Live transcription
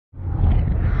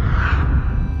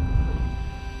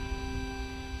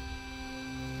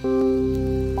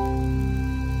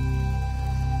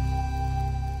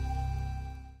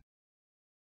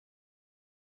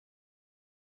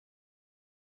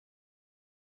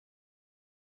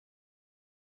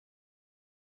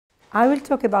I will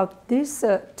talk about this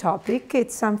topic.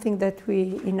 It's something that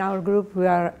we, in our group, we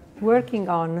are working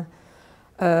on.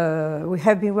 We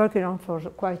have been working on for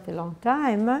quite a long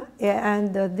time,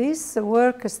 and this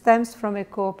work stems from a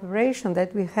cooperation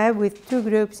that we have with two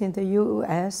groups in the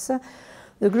US.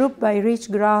 The group by Rich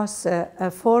Gross,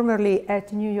 formerly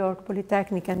at New York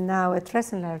Polytechnic and now at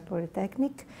Rensselaer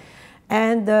Polytechnic,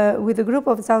 and with the group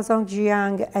of Zhaozong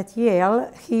Jiang at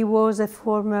Yale. He was a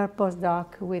former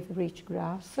postdoc with Rich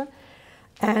Gross,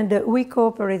 and we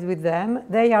cooperate with them.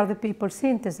 They are the people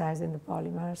synthesizing the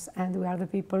polymers, and we are the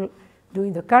people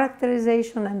doing the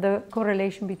characterization and the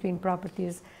correlation between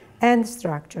properties and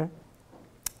structure.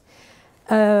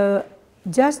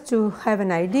 Just to have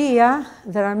an idea,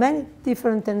 there are many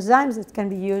different enzymes that can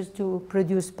be used to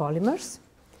produce polymers.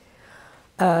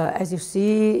 As you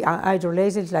see,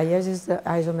 hydrolases, lyases,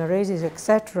 isomerases,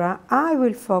 etc. I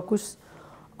will focus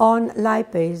on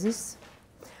lipases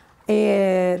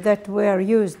that were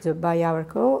used by our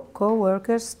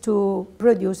co-workers to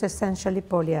produce essentially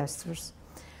polyesters.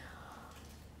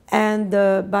 And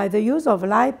by the use of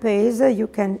lipase, you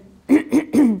can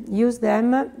use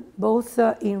them both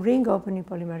in ring opening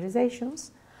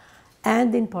polymerizations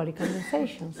and in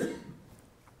polycondensations.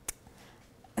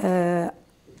 The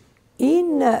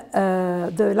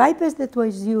lipase that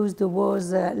was used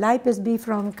was lipase B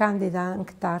from Candida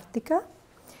Antarctica,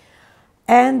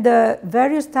 and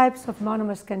various types of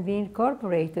monomers can be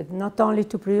incorporated not only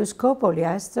to produce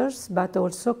copolyesters but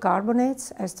also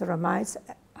carbonates, esteramides,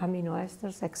 amino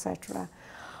esters, etc.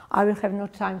 I will have no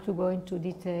time to go into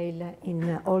detail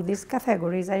in all these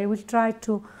categories. I will try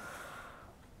to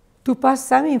pass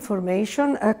some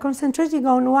information concentrating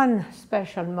on one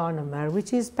special monomer,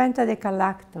 which is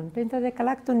pentadecalactone.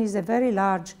 Pentadecalactone is a very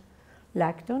large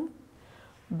lactone.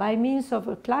 By means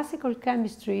of classical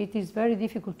chemistry, it is very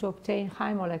difficult to obtain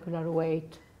high molecular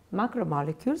weight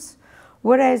macromolecules,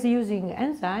 whereas using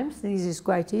enzymes, this is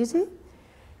quite easy.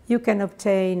 You can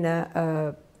obtain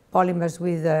polymers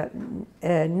with a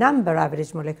number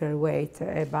average molecular weight,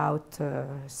 about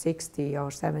 60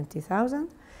 or 70,000.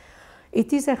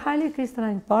 It is a highly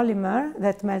crystalline polymer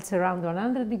that melts around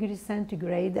 100 degrees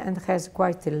centigrade and has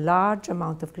quite a large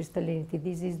amount of crystallinity.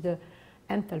 This is the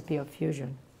enthalpy of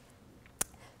fusion.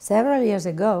 Several years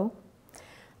ago,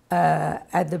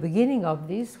 at the beginning of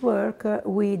this work,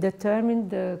 we determined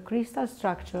the crystal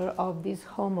structure of this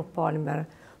homopolymer,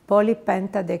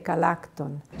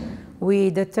 polypentadecalactone.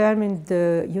 We determined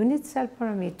the unit cell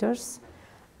parameters,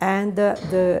 and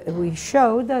we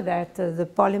showed that the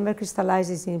polymer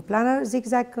crystallizes in planar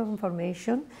zigzag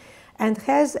conformation and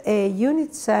has a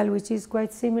unit cell which is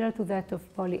quite similar to that of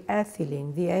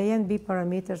polyethylene. The A and B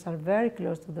parameters are very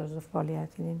close to those of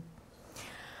polyethylene.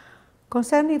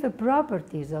 Concerning the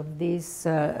properties of this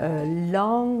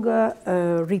long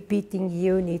repeating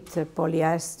unit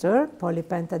polyester,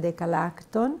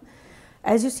 polypentadecalactone,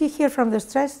 as you see here from the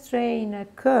stress strain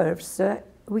curves,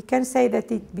 we can say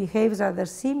that it behaves rather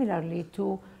similarly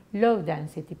to low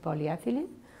density polyethylene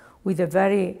with a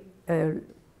very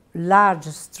large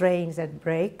strains that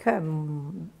break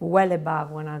well above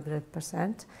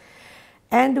 100%.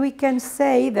 And we can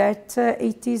say that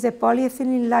it is a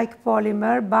polyethylene-like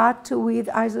polymer, but with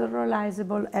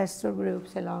isorealizable ester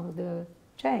groups along the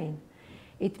chain.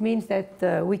 It means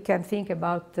that we can think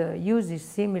about uses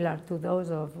similar to those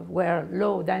of where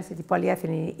low-density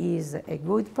polyethylene is a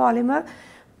good polymer,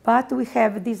 but we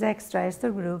have these extra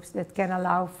ester groups that can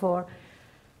allow for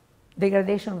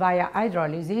degradation via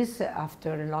hydrolysis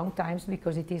after long times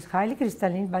because it is highly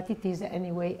crystalline, but it is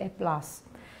anyway a plus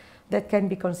that can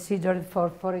be considered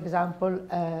for example,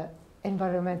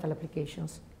 environmental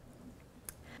applications.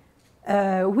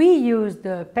 We used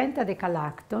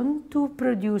pentadecalactone to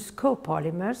produce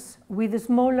copolymers with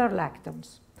smaller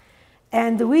lactones.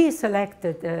 And we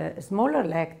selected smaller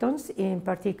lactones, in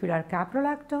particular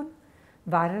caprolactone,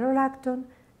 varelolactone,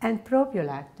 and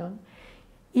propiolactone,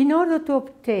 in order to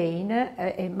obtain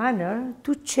a manner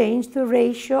to change the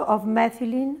ratio of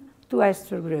methylene to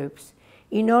ester groups,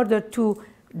 in order to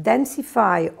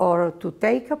densify or to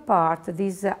take apart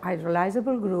these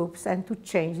hydrolyzable groups and to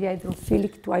change the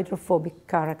hydrophilic to hydrophobic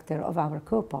character of our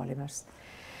copolymers.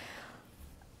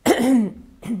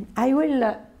 I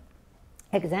will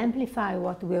exemplify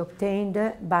what we obtained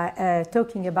by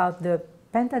talking about the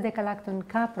pentadecalactone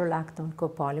caprolactone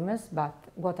copolymers, but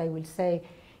what I will say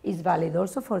is valid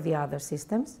also for the other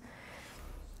systems.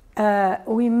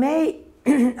 We may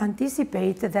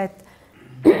anticipate that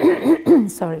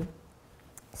sorry,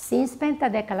 since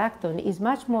pentadecalactone is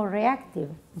much more reactive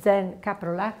than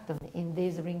caprolactone in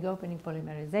these ring opening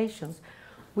polymerizations,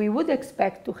 we would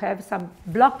expect to have some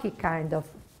blocky kind of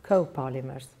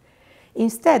copolymers.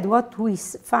 Instead, what we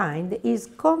find is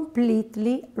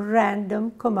completely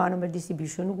random comonomer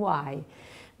distribution. Why?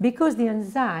 Because the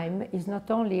enzyme is not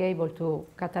only able to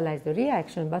catalyze the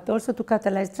reaction, but also to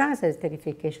catalyze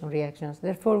trans-esterification reactions.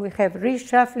 Therefore, we have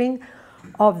reshuffling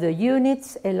of the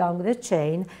units along the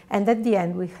chain, and at the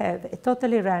end, we have a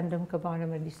totally random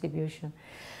comonomer distribution.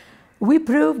 We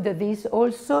proved this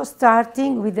also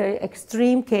starting with the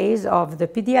extreme case of the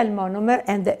PDL monomer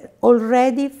and the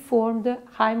already formed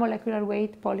high molecular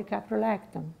weight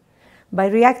polycaprolactam. By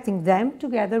reacting them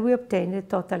together, we obtained a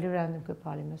totally random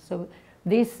copolymer. So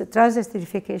this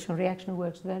trans-esterification reaction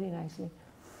works very nicely.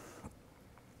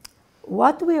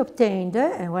 What we obtained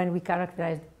when we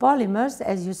characterized polymers,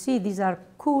 as you see, these are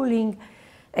cooling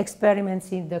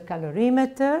experiments in the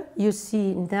calorimeter. You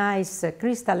see nice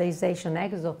crystallization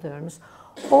exotherms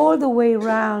all the way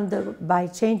around by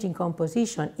changing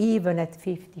composition, even at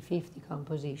 50-50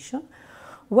 composition.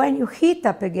 When you heat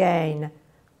up again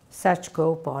such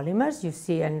copolymers, you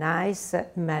see a nice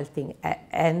melting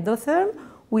endotherm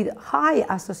with high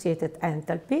associated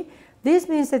enthalpy. This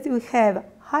means that we have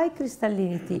high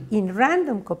crystallinity in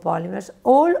random copolymers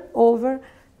all over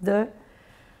the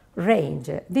range.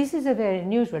 This is a very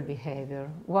unusual behavior.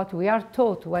 What we are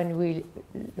taught when we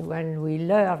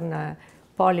learn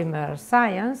polymer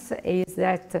science is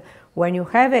that when you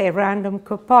have a random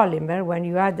copolymer, when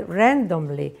you add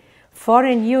randomly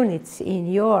foreign units in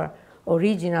your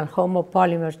original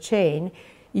homopolymer chain,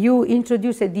 you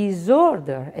introduce a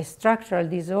disorder, a structural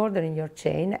disorder in your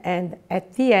chain, and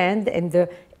at the end,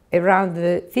 around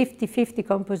the 50-50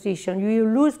 composition, you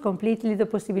lose completely the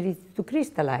possibility to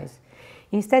crystallize.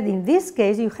 Instead, in this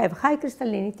case, you have high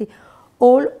crystallinity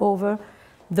all over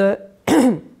the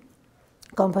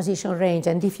composition range.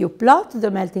 And if you plot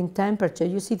the melting temperature,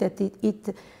 you see that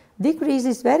it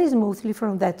decreases very smoothly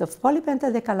from that of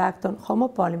polypentadecalactone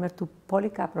homopolymer to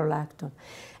polycaprolactone.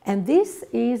 And this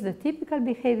is the typical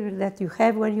behavior that you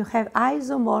have when you have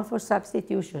isomorpho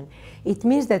substitution. It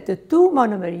means that the two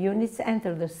monomer units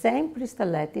enter the same crystal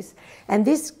lattice, and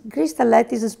this crystal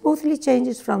lattice smoothly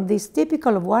changes from this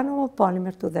typical of one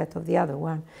homopolymer to that of the other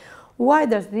one. Why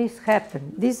does this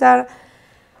happen? These are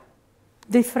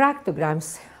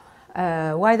diffractograms,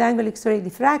 wide-angle X-ray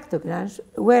diffractograms,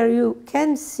 where you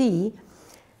can see,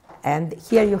 and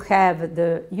here you have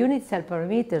the unit cell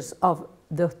parameters of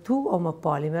the two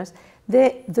homopolymers.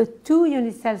 The two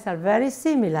unit cells are very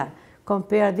similar.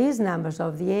 Compare these numbers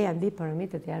of the A and B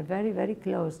parameter. They are very, very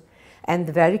close, and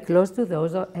very close to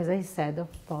those, as I said, of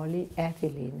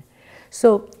polyethylene.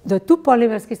 So the two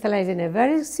polymers crystallize in a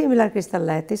very similar crystal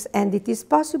lattice, and it is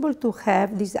possible to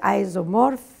have this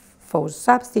isomorphous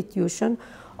substitution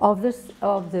of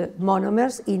the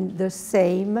monomers in the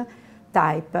same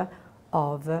type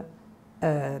of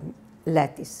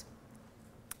lattice.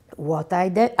 What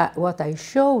I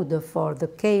showed for the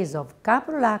case of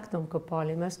caprolactone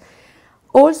copolymers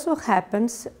also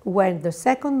happens when the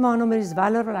second monomer is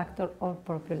valorolactone or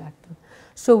propiolactone.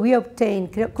 So we obtain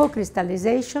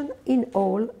co-crystallization in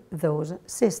all those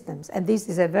systems. And this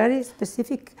is a very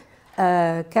specific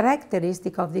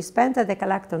characteristic of this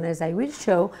pentadecalactone, as I will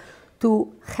show,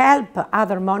 to help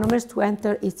other monomers to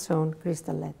enter its own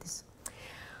crystal lattice.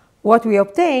 What we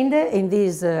obtained in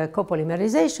these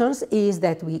copolymerizations is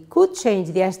that we could change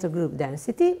the ester group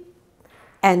density,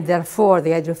 and therefore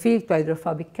the hydrophilic to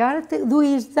hydrophobic character,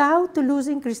 without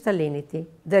losing crystallinity,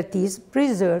 that is,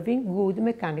 preserving good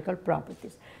mechanical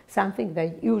properties, something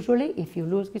that usually, if you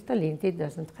lose crystallinity,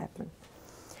 doesn't happen.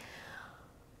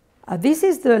 This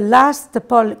is the last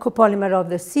copolymer of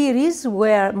the series,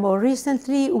 where more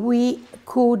recently we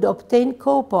could obtain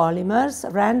copolymers,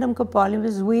 random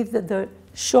copolymers with the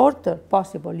shorter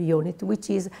possible unit, which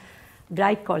is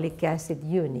glycolic acid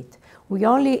unit. We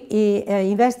only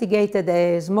investigated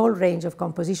a small range of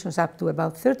compositions up to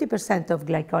about 30% of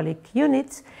glycolic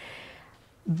units,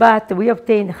 but we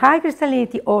obtained high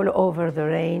crystallinity all over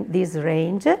this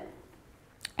range,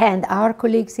 and our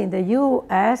colleagues in the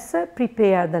US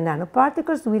prepared the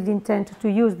nanoparticles with the intent to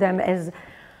use them as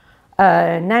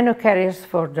nanocarriers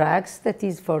for drugs, that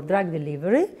is, for drug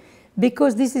delivery,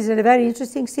 because this is a very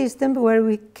interesting system where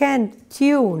we can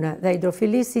tune the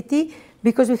hydrophilicity,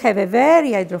 because we have a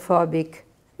very hydrophobic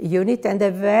unit and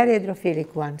a very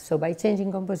hydrophilic one. So by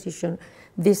changing composition,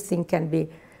 this thing can be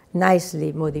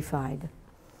nicely modified.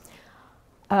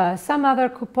 Some other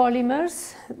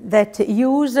copolymers that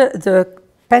use the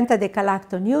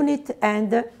pentadecalactone unit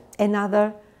and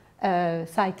another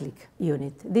cyclic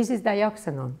unit. This is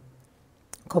dioxanone.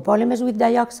 Copolymers with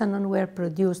dioxanone were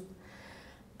produced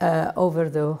over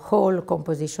the whole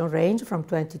composition range from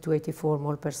 20 to 84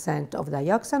 mole% of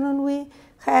dioxanone we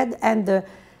had, and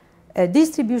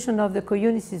distribution of the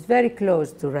co-units is very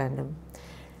close to random.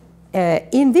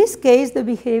 In this case, the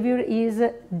behavior is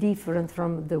different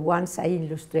from the ones I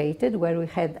illustrated, where we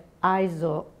had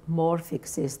isomorphic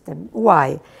system.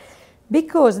 Why?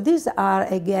 Because these are,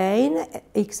 again,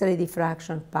 X-ray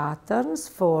diffraction patterns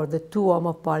for the two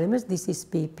homopolymers. This is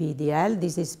PPDL,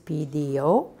 this is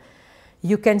PDO.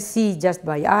 You can see just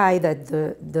by eye that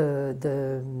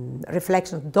the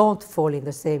reflections don't fall in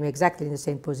the same, exactly in the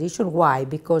same position. Why?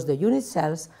 Because the unit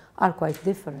cells are quite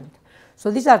different.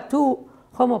 So these are two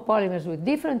homopolymers with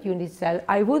different unit cells.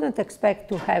 I wouldn't expect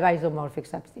to have isomorphic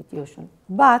substitution.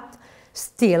 But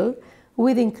still,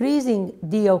 with increasing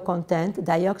DO content,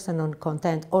 dioxanone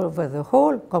content over the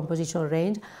whole composition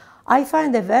range, I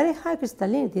find a very high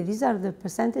crystallinity. These are the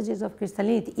percentages of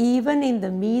crystallinity, even in the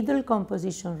middle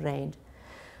composition range.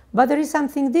 But there is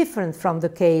something different from the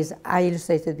case I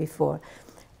illustrated before.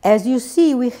 As you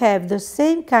see, we have the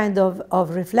same kind of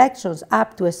reflections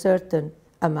up to a certain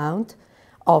amount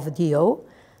of DO,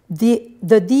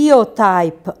 the DO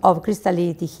type of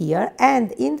crystallinity here,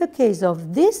 and in the case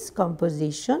of this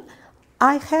composition,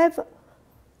 I have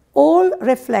all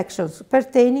reflections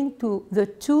pertaining to the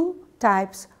two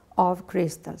types of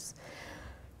crystals.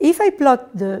 If I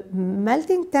plot the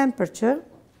melting temperature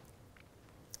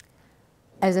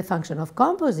as a function of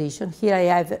composition, here I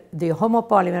have the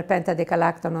homopolymer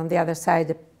pentadecalactone, on the other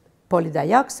side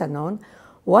polydioxanone,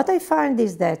 what I find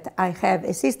is that I have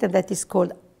a system that is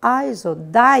called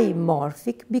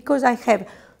isodimorphic because I have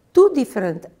two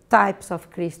different types of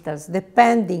crystals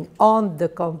depending on the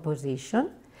composition,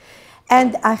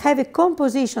 and I have a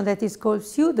composition that is called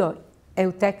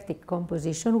pseudo-eutectic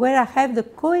composition, where I have the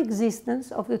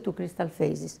coexistence of the two crystal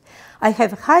phases. I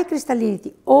have high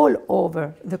crystallinity all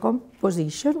over the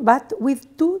composition, but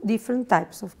with two different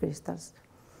types of crystals.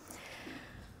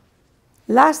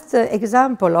 Last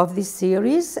example of this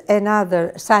series,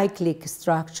 another cyclic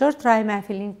structure,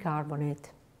 trimethylene carbonate.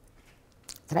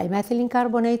 Trimethylene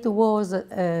carbonate was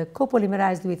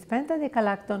copolymerized with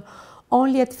pentadecalactone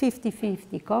only at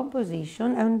 50-50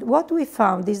 composition, and what we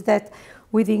found is that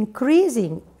with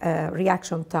increasing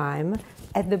reaction time,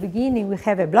 at the beginning we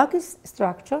have a blocky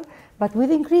structure, but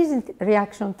with increasing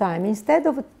reaction time, instead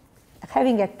of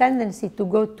having a tendency to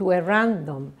go to a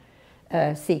random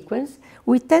sequence,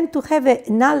 we tend to have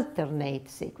an alternate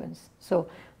sequence. So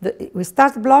we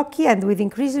start blocky, and with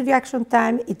increasing reaction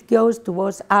time, it goes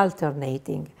towards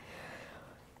alternating.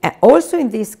 Also in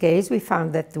this case, we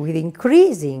found that with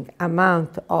increasing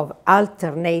amount of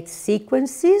alternate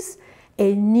sequences,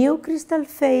 a new crystal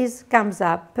phase comes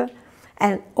up,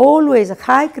 and always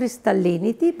high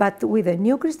crystallinity, but with a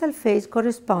new crystal phase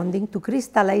corresponding to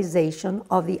crystallization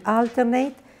of the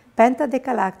alternate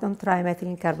pentadecalactone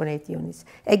trimethylene carbonate units.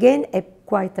 Again, a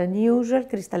quite unusual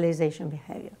crystallization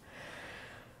behavior.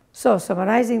 So,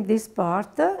 summarizing this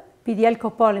part, PDL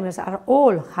copolymers are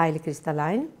all highly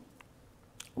crystalline.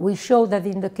 We show that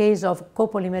in the case of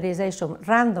copolymerization,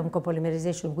 random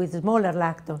copolymerization with smaller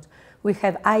lactones, we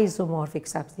have isomorphic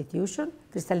substitution,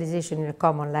 crystallization in a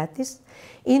common lattice.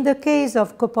 In the case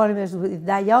of copolymers with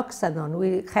dioxanone,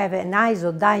 we have an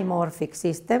isodimorphic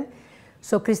system,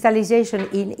 so crystallization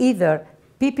in either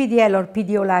PPDL or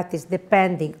PDO lattice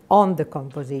depending on the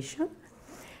composition.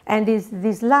 And in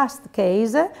this last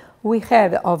case, we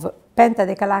have of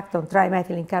pentadecalactone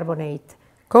trimethylene carbonate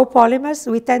copolymers,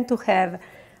 we tend to have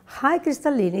high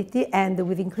crystallinity, and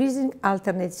with increasing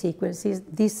alternate sequences,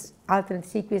 these alternate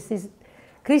sequences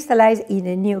crystallize in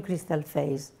a new crystal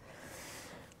phase.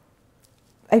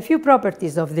 A few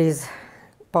properties of these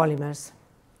polymers.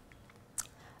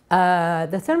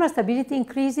 The thermal stability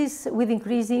increases with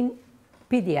increasing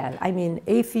PDL. I mean,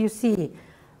 if you see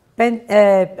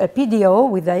PDO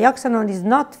with dioxanone is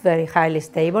not very highly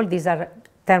stable. These are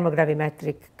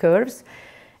thermogravimetric curves.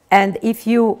 And if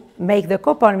you make the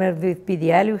copolymer with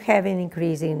PDL, you have an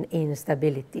increase in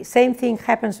stability. Same thing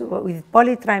happens with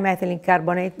polytrimethylene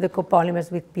carbonate. The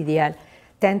copolymers with PDL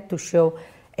tend to show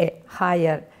a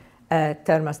higher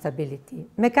thermal stability.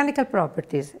 Mechanical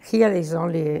properties. Here is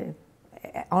only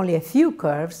a few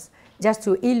curves just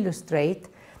to illustrate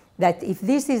that if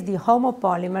this is the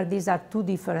homopolymer, these are two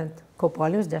different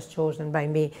copolymers just chosen by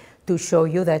me to show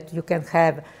you that you can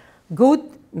have good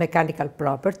mechanical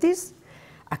properties,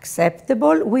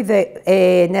 acceptable, with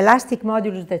an elastic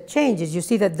modulus that changes. You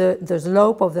see that the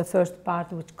slope of the first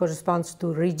part, which corresponds to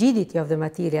rigidity of the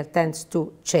material, tends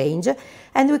to change,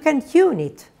 and we can tune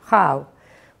it. How?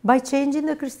 By changing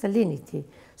the crystallinity.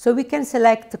 So we can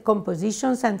select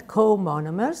compositions and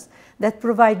co-monomers that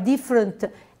provide different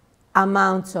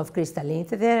amounts of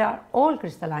crystallinity. They are all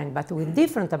crystalline, but with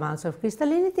different amounts of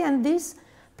crystallinity, and this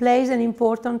plays an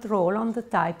important role on the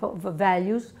type of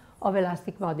values of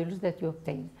elastic modulus that you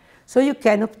obtain. So you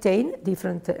can obtain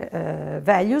different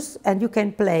values and you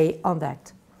can play on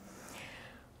that.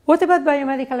 What about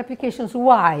biomedical applications?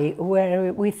 Why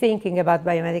were we thinking about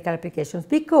biomedical applications?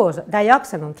 Because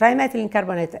dioxanone, trimethylene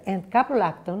carbonate, and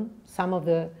caprolactone, some of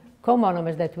the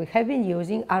co-monomers that we have been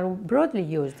using, are broadly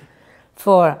used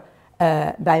for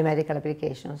biomedical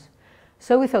applications.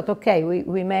 So we thought, okay,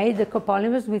 we made the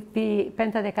copolymers with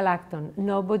pentadecalactone.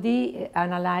 Nobody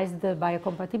analyzed the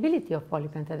biocompatibility of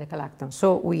polypentadecalactone.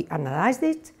 So we analyzed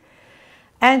it,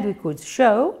 and we could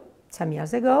show some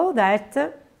years ago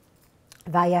that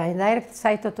via indirect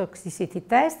cytotoxicity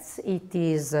tests, it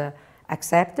is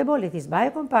acceptable, it is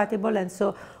biocompatible, and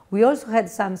so we also had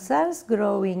some cells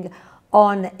growing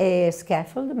on a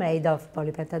scaffold made of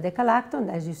polypentadecalactone.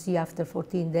 As you see, after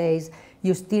 14 days,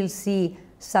 you still see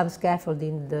some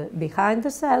scaffolding behind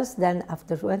the cells. Then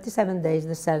after 27 days,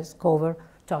 the cells cover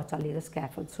totally the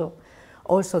scaffold. So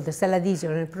also the cell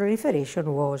adhesion and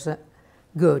proliferation was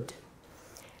good.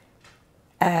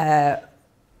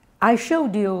 I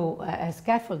showed you a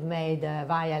scaffold made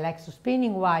via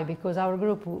electrospinning. Why? Because our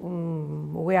group,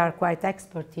 we are quite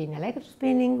expert in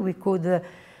electrospinning. We could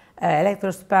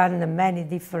electrospan many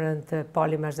different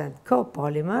polymers and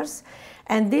copolymers.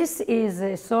 And this is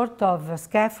a sort of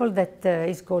scaffold that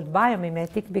is called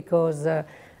biomimetic because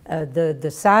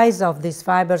the size of these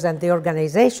fibers and the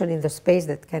organization in the space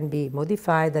that can be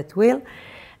modified at will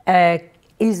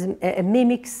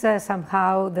mimics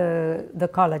somehow the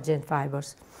collagen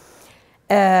fibers.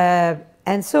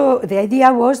 And so the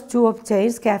idea was to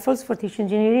obtain scaffolds for tissue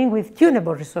engineering with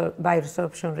tunable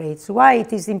bioresorption rates. Why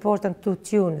it is important to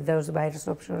tune those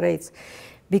bioresorption rates?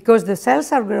 Because the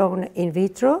cells are grown in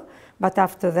vitro, but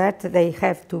after that they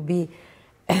have to be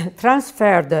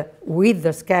transferred with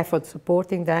the scaffold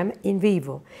supporting them in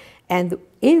vivo. And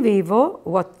in vivo,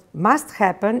 what must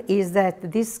happen is that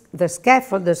the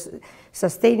scaffold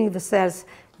sustaining the cells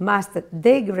must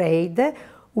degrade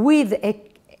with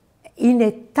in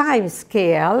a time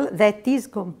scale that is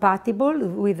compatible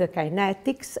with the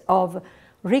kinetics of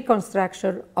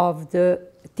reconstruction of the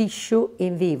tissue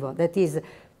in vivo. That is,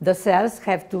 the cells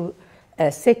have to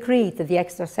secrete the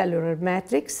extracellular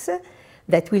matrix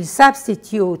that will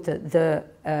substitute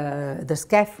the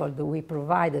scaffold we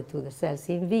provided to the cells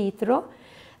in vitro,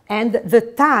 and the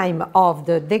time of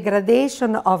the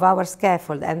degradation of our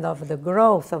scaffold and of the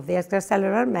growth of the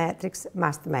extracellular matrix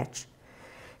must match.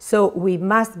 So we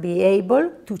must be able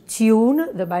to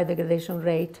tune the biodegradation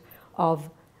rate of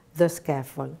the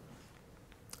scaffold.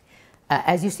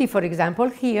 As you see, for example,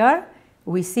 here,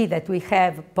 we see that we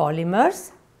have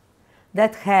polymers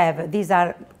that have, these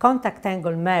are contact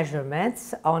angle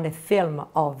measurements on a film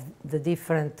of the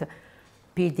different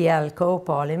PDL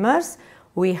copolymers.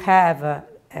 We have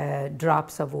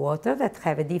drops of water that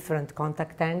have a different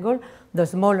contact angle. The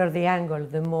smaller the angle,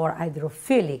 the more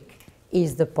hydrophilic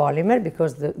is the polymer,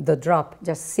 because the drop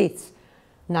just sits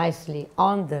nicely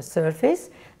on the surface.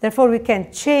 Therefore, we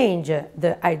can change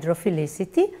the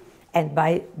hydrophilicity, and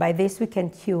by this we can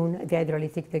tune the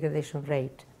hydrolytic degradation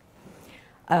rate.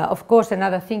 Of course,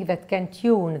 another thing that can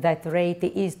tune that rate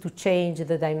is to change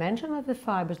the dimension of the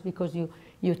fibers, because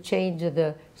you change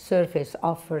the surface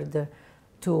offered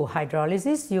to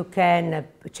hydrolysis. You can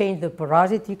change the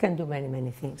porosity. You can do many,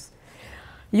 many things.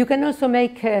 You can also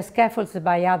make scaffolds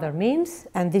by other means,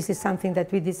 and this is something that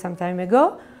we did some time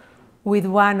ago. With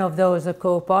one of those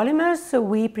copolymers,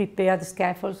 we prepared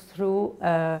scaffolds through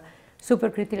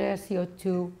supercritical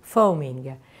CO2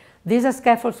 foaming. These are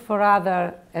scaffolds for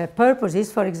other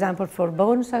purposes, for example, for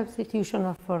bone substitution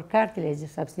or for cartilage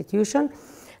substitution.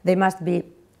 They must be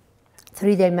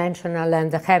three-dimensional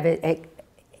and have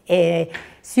a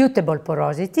suitable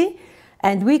porosity,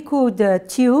 and we could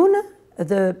tune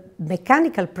the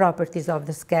mechanical properties of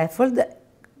the scaffold,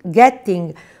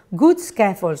 getting good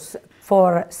scaffolds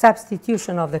for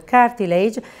substitution of the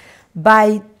cartilage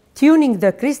by tuning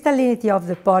the crystallinity of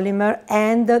the polymer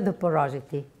and the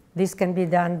porosity. This can be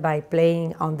done by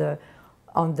playing on the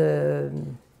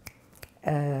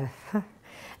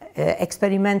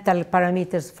experimental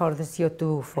parameters for the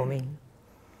CO2 foaming.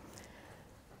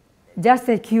 Just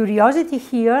a curiosity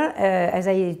here, as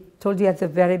I told you at the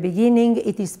very beginning,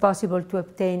 it is possible to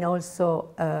obtain also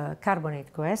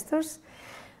carbonate coesters.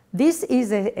 This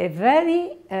is a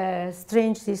very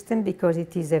strange system because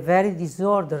it is a very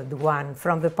disordered one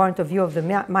from the point of view of the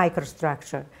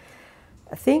microstructure.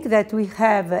 Think that we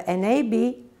have an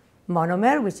AB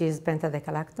monomer, which is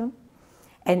pentadecalactone,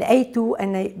 an A2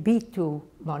 and a B2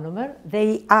 monomer.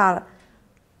 They are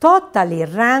totally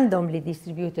randomly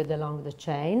distributed along the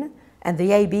chain, and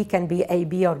the AB can be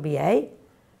AB or BA.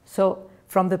 So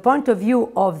from the point of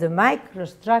view of the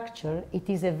microstructure, it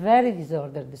is a very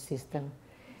disordered system.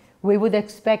 We would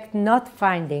expect not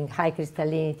finding high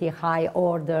crystallinity, high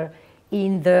order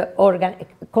in the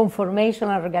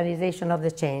conformational organization of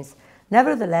the chains.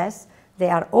 Nevertheless, they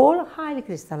are all highly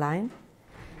crystalline,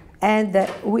 and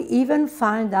we even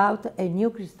find out a new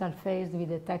crystal phase we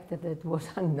detected that was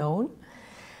unknown.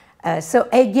 So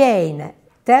again,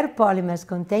 polymers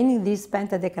containing this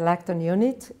pentadecalactone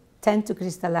unit tend to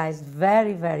crystallize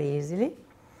very, very easily.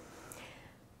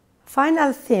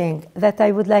 Final thing that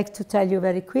I would like to tell you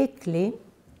very quickly,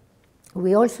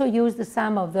 we also used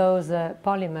some of those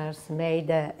polymers made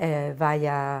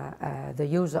via the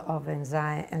use of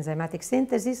enzymatic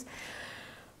synthesis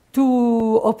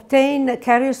to obtain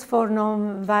carriers for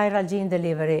non-viral gene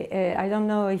delivery. I don't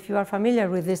know if you are familiar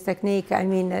with this technique. I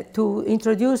mean, to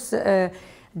introduce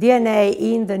DNA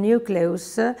in the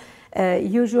nucleus,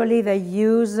 usually they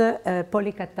use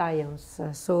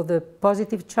polycations. So the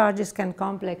positive charges can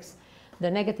complex the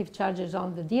negative charges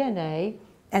on the DNA,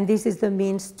 and this is the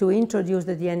means to introduce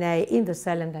the DNA in the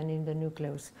cell and then in the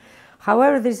nucleus.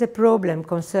 However, there is a problem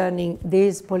concerning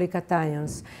these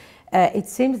polycations. It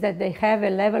seems that they have a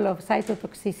level of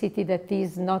cytotoxicity that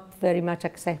is not very much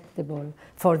acceptable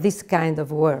for this kind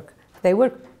of work. They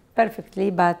work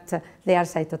perfectly, but they are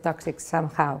cytotoxic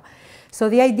somehow. So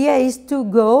the idea is to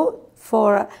go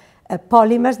for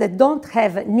polymers that don't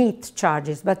have neat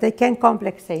charges, but they can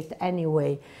complexate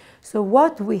anyway. So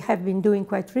what we have been doing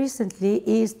quite recently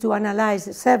is to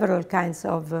analyze several kinds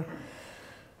of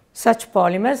such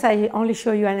polymers. I only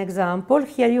show you an example.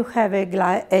 Here you have a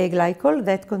glycol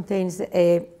that contains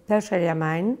a tertiary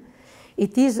amine.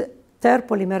 It is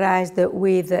terpolymerized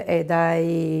with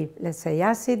a let's say,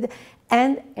 acid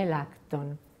and a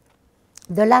lactone.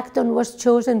 The lactone was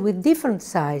chosen with different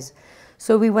size.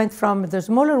 So we went from the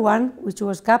smaller one, which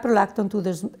was caprolactone, to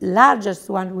the largest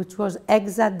one, which was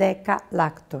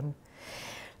hexadecalactone.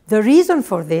 The reason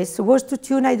for this was to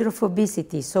tune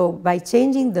hydrophobicity. So by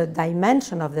changing the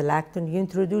dimension of the lactone, you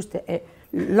introduced a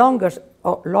long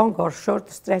or short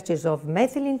stretches of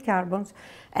methylene carbons,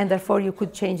 and therefore you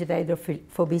could change the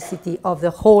hydrophobicity of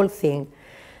the whole thing.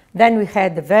 Then we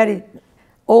had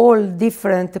all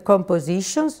different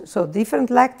compositions, so different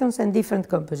lactones and different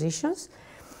compositions.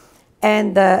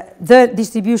 And the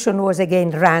distribution was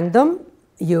again random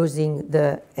using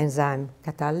the enzyme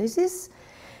catalysis.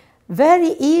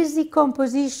 Very easy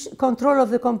control of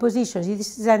the compositions.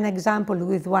 This is an example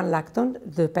with one lactone,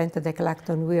 the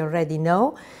pentadecalactone we already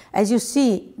know. As you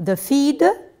see, the feed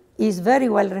is very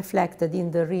well reflected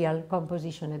in the real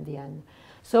composition at the end.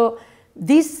 So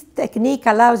this technique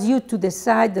allows you to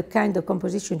decide the kind of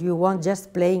composition you want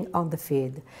just playing on the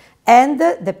feed. And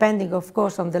depending, of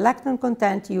course, on the lactone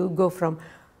content, you go from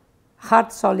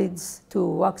hard solids to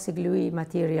oxygluey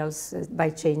materials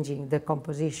by changing the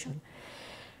composition.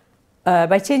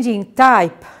 By changing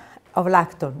type of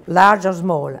lactone, large or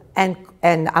small,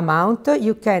 and amount,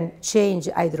 you can change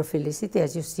hydrophilicity,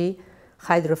 as you see,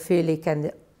 hydrophilic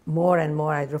and more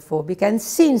hydrophobic. And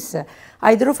since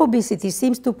hydrophobicity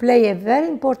seems to play a very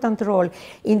important role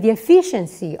in the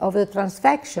efficiency of the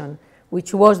transfection,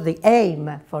 which was the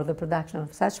aim for the production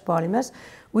of such polymers,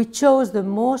 we chose the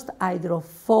most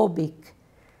hydrophobic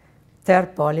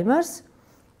terpolymers,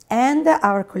 and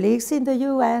our colleagues in the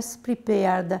US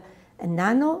prepared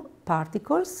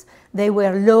nanoparticles. They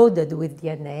were loaded with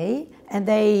DNA, and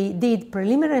they did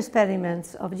preliminary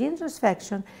experiments of gene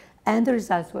transfection, and the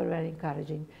results were very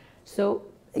encouraging. So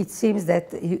it seems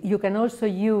that you can also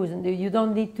use, you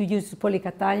don't need to use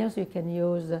polycations, you can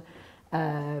use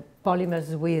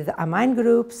polymers with amine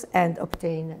groups and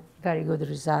obtain very good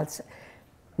results,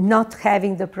 not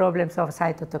having the problems of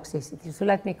cytotoxicity. So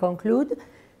let me conclude,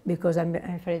 because I'm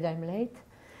afraid I'm late.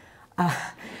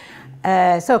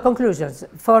 So conclusions.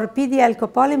 For PDL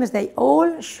copolymers, they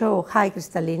all show high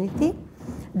crystallinity.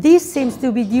 This seems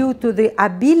to be due to the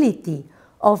ability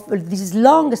of this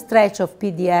long stretch of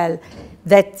PDL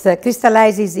that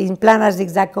crystallizes in planar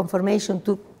zigzag conformation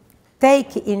to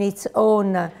take in its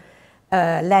own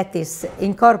lattice,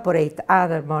 incorporate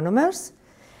other monomers.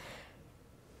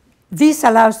 This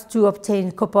allows to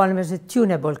obtain copolymers with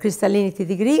tunable crystallinity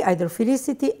degree,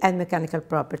 hydrophilicity, and mechanical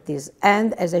properties.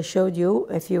 And as I showed you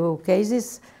a few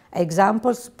cases,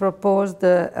 examples proposed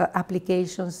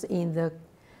applications in the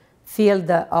field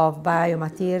of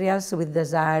biomaterials with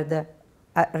desired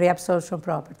reabsorption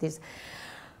properties.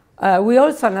 We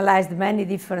also analyzed many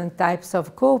different types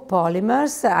of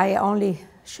copolymers. I only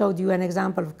showed you an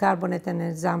example of carbonate and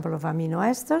an example of amino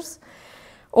esters.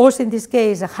 Also in this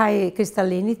case, a high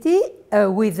crystallinity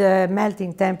with a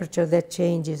melting temperature that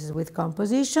changes with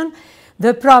composition.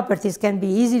 The properties can be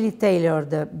easily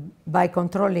tailored by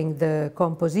controlling the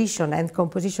composition, and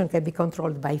composition can be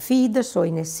controlled by feed, so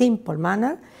in a simple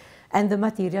manner, and the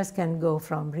materials can go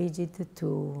from rigid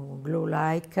to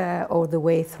glue-like all the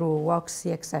way through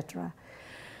waxy, etc.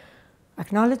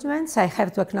 Acknowledgements. I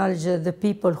have to acknowledge the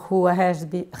people who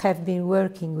have been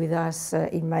working with us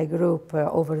in my group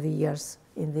over the years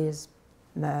in these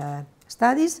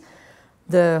studies.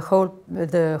 The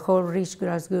whole Rich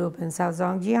Grass Group and South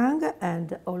Zhongjiang,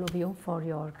 and all of you for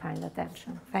your kind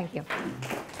attention. Thank you.